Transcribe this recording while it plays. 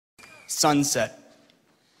sunset,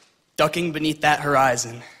 ducking beneath that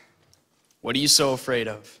horizon. What are you so afraid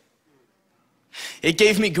of? It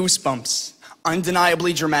gave me goosebumps,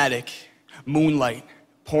 undeniably dramatic. Moonlight,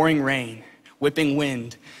 pouring rain, whipping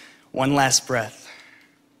wind, one last breath.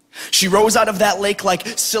 She rose out of that lake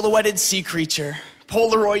like silhouetted sea creature,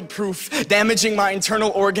 Polaroid proof, damaging my internal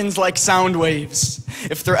organs like sound waves.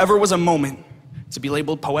 If there ever was a moment to be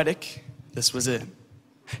labeled poetic, this was it.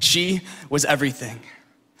 She was everything,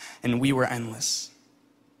 and we were endless.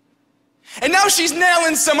 And now she's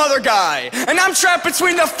nailing some other guy, and I'm trapped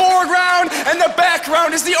between the foreground and the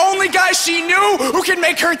background as the only guy she knew who could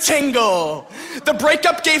make her tingle. The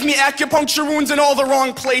breakup gave me acupuncture wounds in all the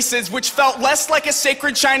wrong places, which felt less like a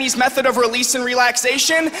sacred Chinese method of release and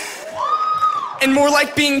relaxation, and more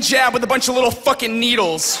like being jabbed with a bunch of little fucking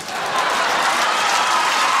needles.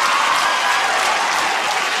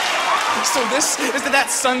 So this is that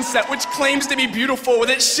sunset which claims to be beautiful with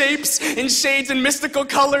its shapes and shades and mystical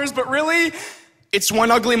colors, but really, it's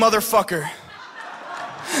one ugly motherfucker.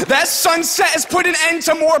 That sunset has put an end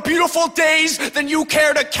to more beautiful days than you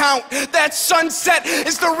care to count. That sunset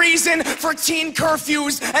is the reason for teen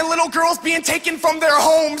curfews and little girls being taken from their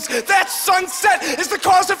homes. That sunset is the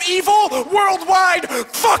cause of evil worldwide.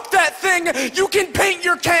 Fuck that thing. You can paint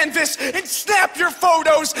your canvas and snap your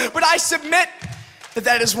photos, but I submit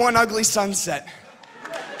that is one ugly sunset.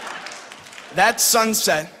 That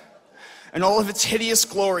sunset, in all of its hideous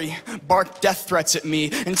glory, barked death threats at me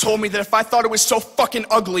and told me that if I thought it was so fucking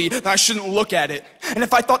ugly, then I shouldn't look at it. And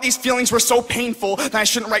if I thought these feelings were so painful, then I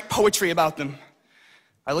shouldn't write poetry about them.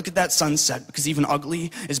 I look at that sunset because even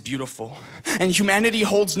ugly is beautiful. And humanity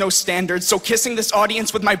holds no standards, so kissing this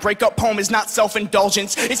audience with my breakup poem is not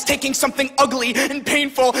self-indulgence. It's taking something ugly and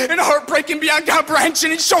painful and heartbreaking beyond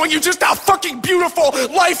comprehension and showing you just how fucking beautiful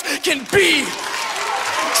life can be.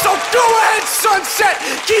 So go ahead, sunset,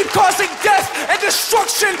 keep causing death and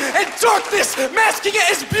destruction and darkness, masking it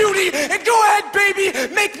as beauty. And go ahead,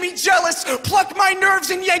 baby, make me jealous, pluck my nerves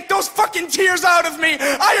and yank those fucking tears out of me.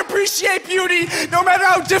 I appreciate beauty, no matter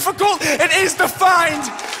how difficult it is to find.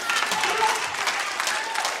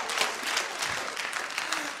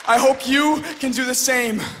 I hope you can do the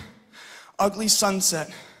same. Ugly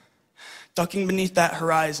sunset, ducking beneath that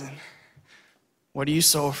horizon. What are you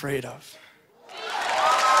so afraid of?